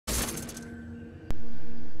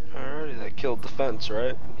killed the fence,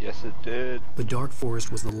 right? Yes, it did. The dark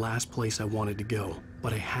forest was the last place I wanted to go,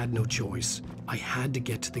 but I had no choice. I had to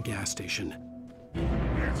get to the gas station.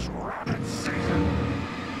 It's rapid season.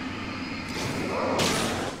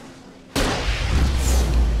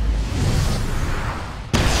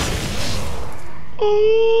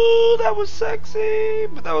 Ooh, that was sexy,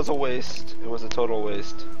 but that was a waste. It was a total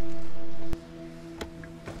waste.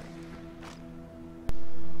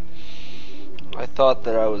 I thought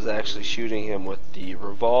that I was actually shooting him with the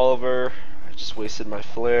revolver. I just wasted my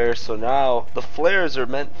flare. So now the flares are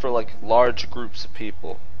meant for like large groups of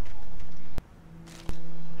people.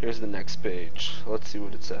 Here's the next page. Let's see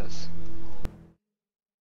what it says.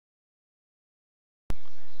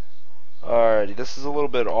 Alrighty, this is a little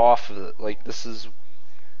bit off of it. Like this is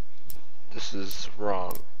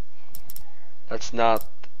wrong. That's not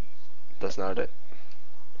it.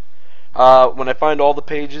 When I find all the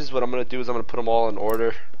pages, what I'm going to do is I'm going to put them all in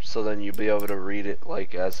order, so then you'll be able to read it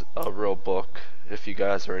like as a real book, if you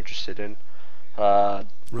guys are interested in. Rose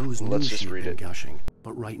Let's knew just she had read been it. gushing,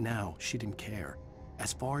 but right now she didn't care.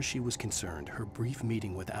 As far as she was concerned, her brief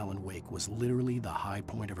meeting with Alan Wake was literally the high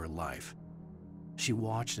point of her life. She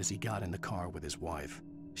watched as he got in the car with his wife.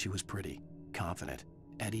 She was pretty, confident,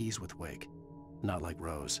 at ease with Wake. Not like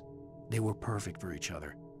Rose. They were perfect for each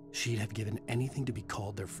other. She'd have given anything to be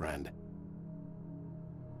called their friend.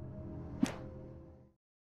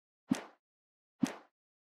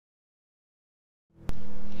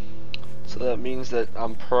 So that means that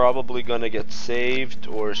I'm probably going to get saved,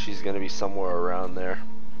 or she's going to be somewhere around there.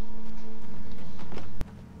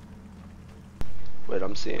 Wait,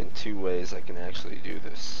 I'm seeing two ways I can actually do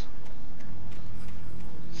this.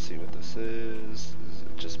 Let's see what this is. Is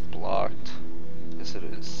it just blocked? Yes, it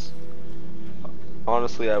is.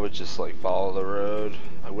 Honestly, I would just like follow the road.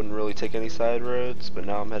 I wouldn't really take any side roads, but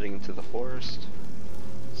now I'm heading into the forest.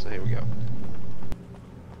 So here we go.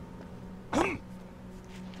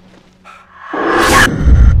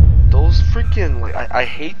 Those freaking, like, I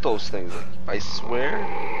hate those things. Like, I swear.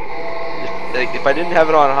 If I didn't have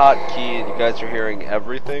it on hotkey and you guys are hearing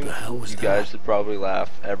everything, What the hell was you that? guys would probably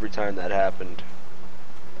laugh every time that happened.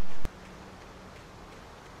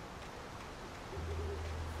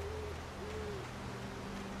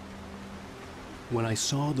 When I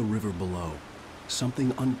saw the river below,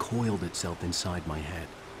 something uncoiled itself inside my head.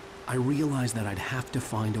 I realized that I'd have to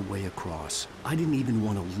find a way across. I didn't even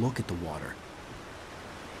want to look at the water.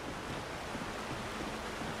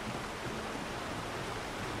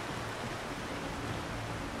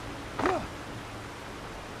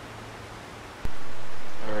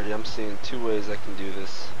 Alrighty, I'm seeing two ways I can do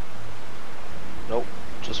this. Nope,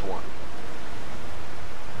 just one.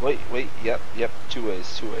 Wait, yep, two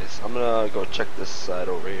ways. I'm gonna go check this side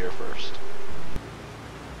over here first.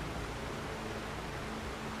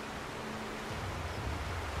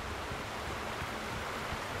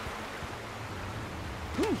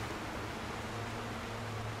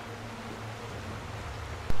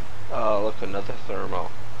 Oh, look, another thermo.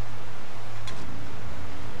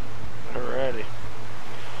 Alrighty.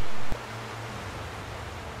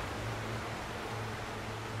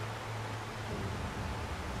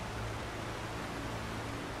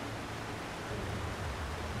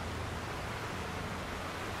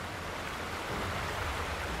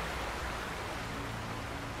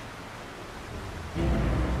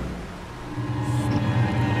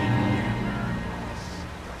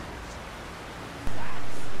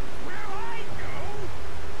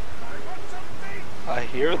 I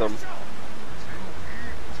hear them.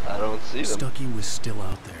 I don't see them. Stucky was still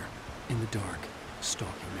out there, in the dark,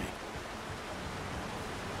 stalking me.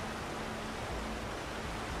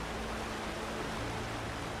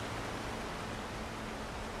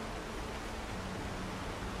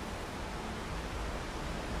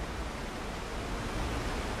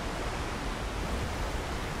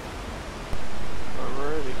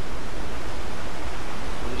 Alrighty.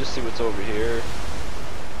 Let me just see what's over here.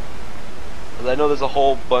 'Cause I know there's a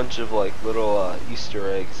whole bunch of like little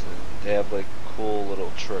Easter eggs, and they have like cool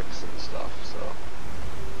little tricks and stuff. So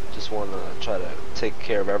just want to try to take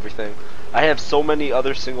care of everything. I have so many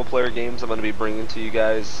other single-player games I'm going to be bringing to you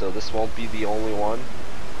guys, so this won't be the only one.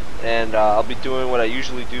 And I'll be doing what I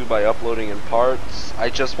usually do by uploading in parts.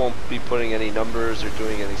 I just won't be putting any numbers or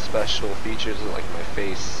doing any special features like my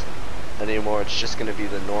face anymore. It's just going to be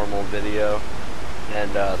the normal video.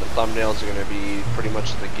 And the thumbnails are going to be pretty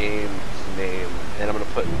much the game's name. And I'm going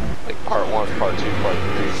to put like part 1, part 2, part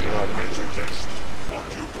 3, you know what I mean?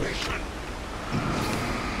 Occupation.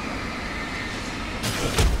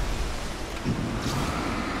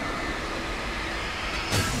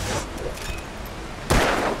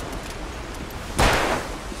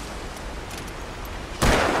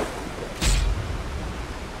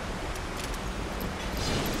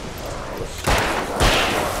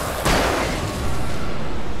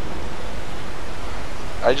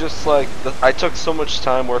 I just like I took so much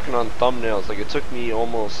time working on thumbnails. Like it took me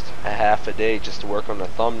almost a half a day just to work on the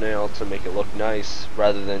thumbnail to make it look nice,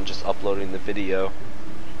 rather than just uploading the video.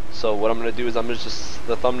 So what I'm gonna do is I'm just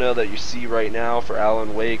the thumbnail that you see right now for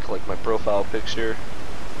Alan Wake, like my profile picture.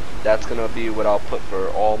 That's gonna be what I'll put for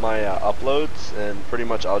all my uploads, and pretty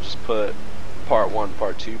much I'll just put part 1,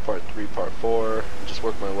 part 2, part 3, part 4, and just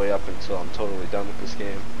work my way up until I'm totally done with this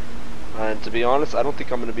game. And to be honest, I don't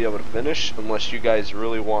think I'm going to be able to finish unless you guys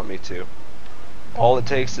really want me to. All it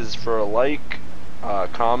takes is for a like,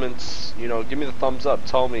 comments, you know, give me the thumbs up.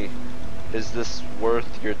 Tell me, is this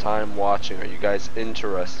worth your time watching? Are you guys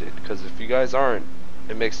interested? Because if you guys aren't,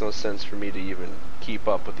 it makes no sense for me to even keep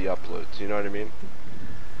up with the uploads. You know what I mean?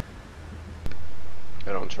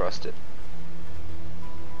 I don't trust it.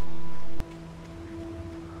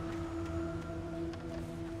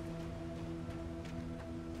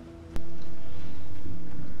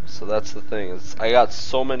 So that's the thing, is I got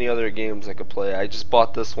so many other games I could play. I just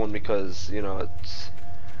bought this one because, you know,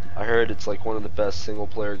 I heard it's like one of the best single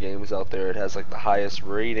player games out there. It has like the highest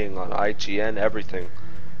rating on IGN, everything.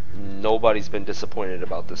 Nobody's been disappointed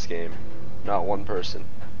about this game. Not one person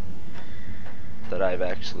that I've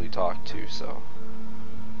actually talked to, so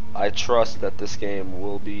I trust that this game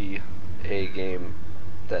will be a game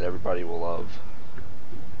that everybody will love.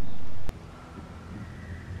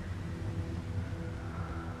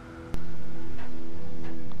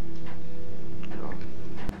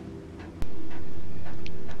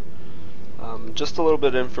 Just a little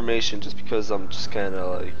bit of information, just because I'm just kind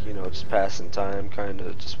of like, you know, just passing time, kind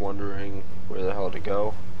of just wondering where the hell to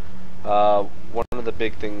go. One of the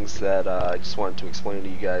big things that I just wanted to explain to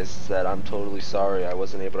you guys is that I'm totally sorry I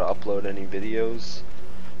wasn't able to upload any videos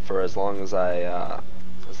for as long as I,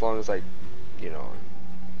 you know.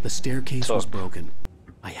 The staircase was broken.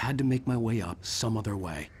 I had to make my way up some other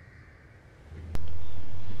way.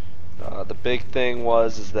 The big thing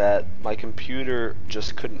was that my computer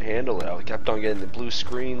just couldn't handle it. I kept on getting the blue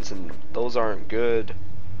screens, and those aren't good.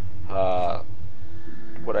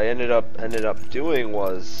 What I ended up doing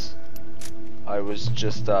was I was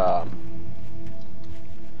just I'd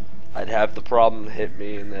have the problem hit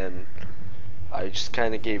me, and then I just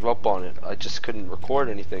kind of gave up on it. I just couldn't record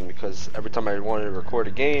anything because every time I wanted to record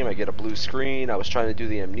a game, I get a blue screen. I was trying to do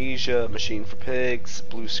the Amnesia, Machine for Pigs,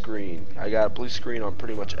 blue screen. I got a blue screen on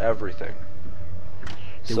pretty much everything.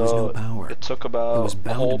 There was no power. It took about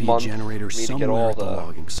a whole month for me to get all the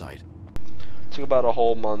logging site. It took about a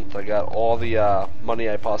whole month. I got all the money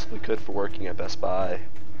I possibly could for working at Best Buy.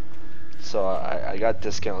 So I got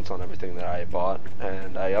discounts on everything that I bought,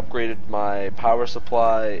 and I upgraded my power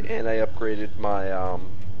supply, and I upgraded my I'm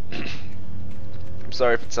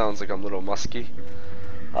sorry if it sounds like I'm a little musky.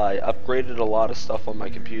 I upgraded a lot of stuff on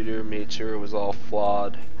my computer, made sure it was all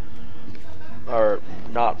flawed, or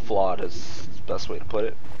not flawed is the best way to put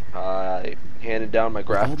it. I handed down my graphics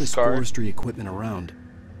card. With all this forestry equipment around,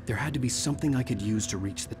 there had to be something I could use to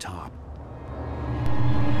reach the top.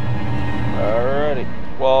 Alrighty.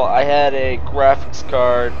 Well, I had a graphics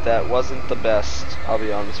card that wasn't the best, I'll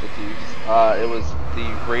be honest with you. It was the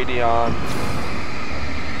Radeon,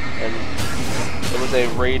 and it was a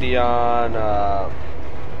Radeon,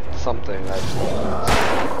 something. Let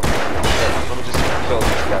me just kill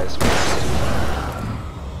these guys first.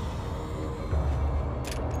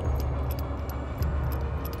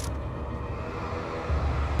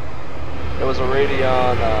 It was a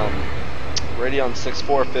Radeon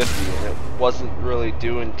 6450, and it wasn't really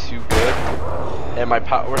doing too good, and my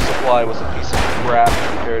power supply was a piece of crap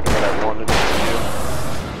compared to what I wanted it to do.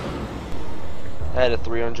 I had a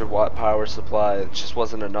 300 watt power supply. It just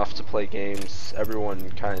wasn't enough to play games.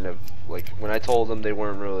 Everyone kind of, like, when I told them, they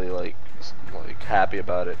weren't really like happy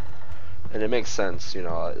about it, and it makes sense, you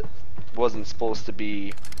know. It wasn't supposed to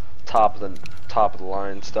be top of the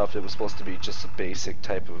line stuff. It was supposed to be just a basic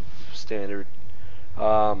type of standard.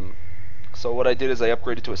 So what I did is I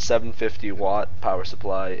upgraded to a 750 watt power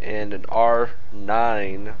supply and an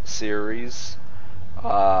R9 series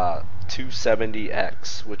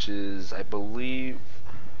 270X, which is, I believe,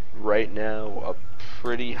 right now a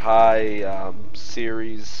pretty high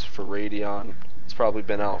series for Radeon. It's probably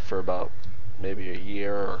been out for about maybe a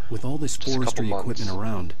year or with all this just forestry equipment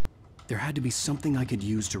around, there had to be something I could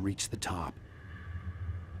use to reach the top.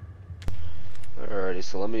 Alrighty,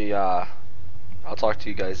 so let me I'll talk to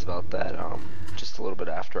you guys about that just a little bit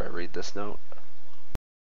after I read this note.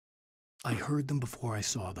 I heard them before I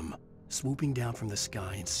saw them, swooping down from the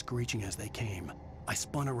sky and screeching as they came. I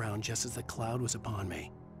spun around just as the cloud was upon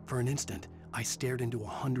me. For an instant, I stared into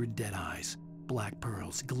 100 dead eyes, black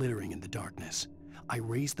pearls glittering in the darkness. I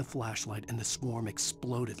raised the flashlight and the swarm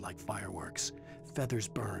exploded like fireworks. Feathers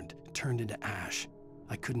burned, turned into ash.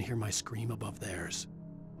 I couldn't hear my scream above theirs.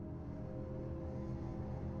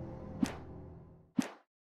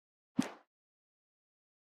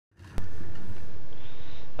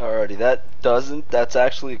 Alrighty, that's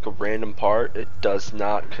actually like a random part. It does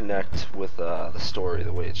not connect with the story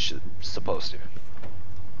the way it's supposed to.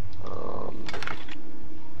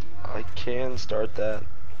 I can start that.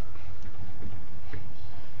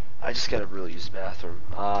 I just gotta really use the bathroom.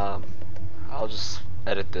 I'll just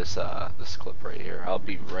edit this this clip right here. I'll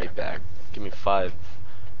be right back. Give me 5,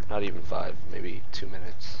 not even 5, maybe 2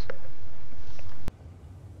 minutes.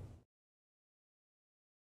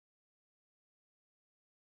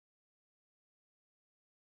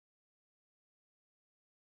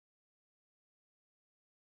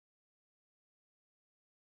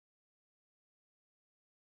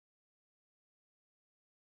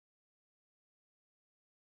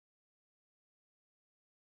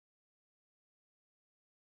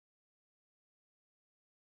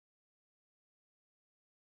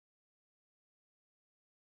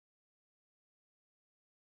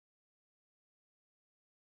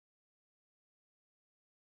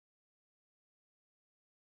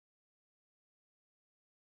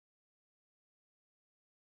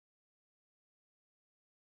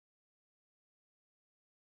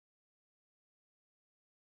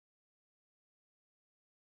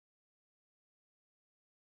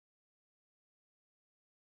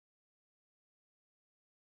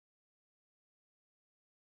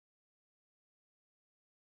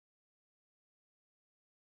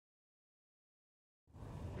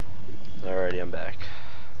 Alrighty, I'm back.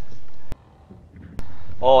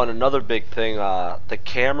 Oh, and another big thing, the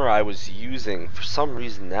camera I was using, for some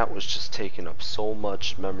reason that was just taking up so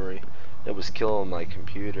much memory. It was killing my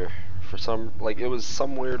computer. For some, like, it was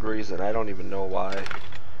some weird reason, I don't even know why.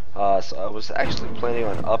 So I was actually planning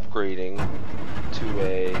on upgrading to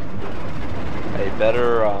a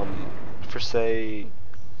better, for say,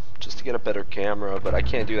 just to get a better camera, but I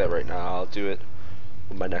can't do that right now. I'll do it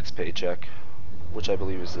with my next paycheck, which I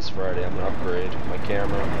believe is this Friday. I'm gonna upgrade my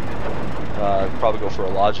camera. Probably go for a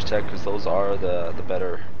Logitech because those are the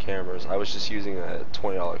better cameras. I was just using a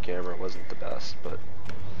 $20 camera. It wasn't the best, but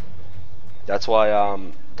that's why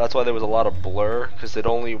there was a lot of blur, because it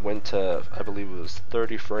only went to, I believe it was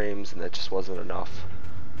 30 frames, and that just wasn't enough.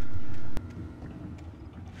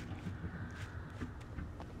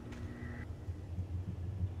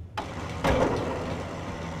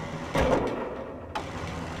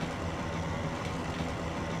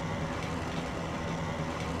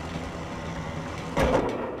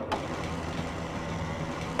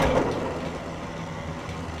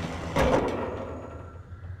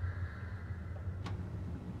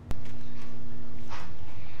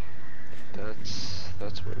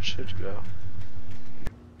 That's where it should go.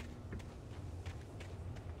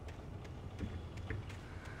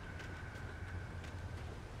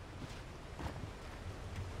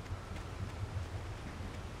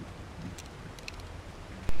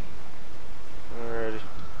 Alrighty.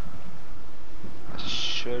 I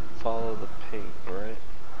should follow the paint, right?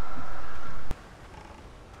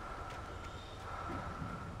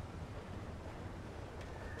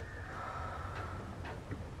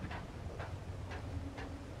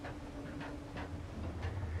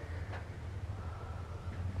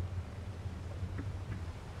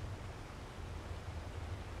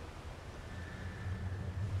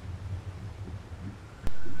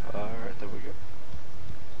 Alright, there we go.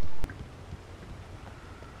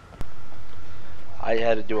 I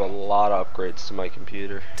had to do a lot of upgrades to my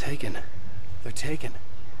computer. Taken. They're taken.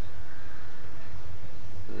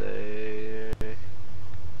 The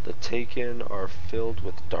Taken are filled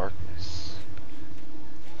with darkness.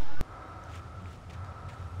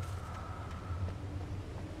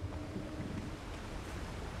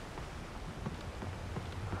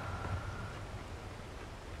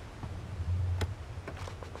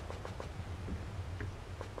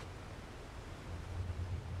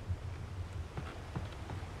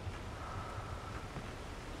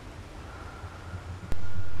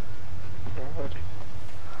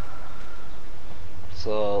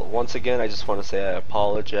 So once again, I just want to say I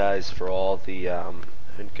apologize for all the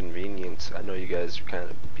inconvenience. I know you guys are kind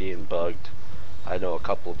of being bugged. I know a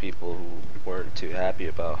couple of people who weren't too happy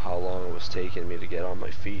about how long it was taking me to get on my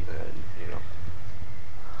feet, and you know,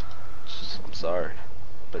 I'm sorry,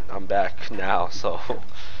 but I'm back now. So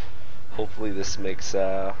hopefully this makes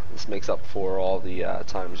up for all the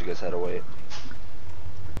times you guys had to wait.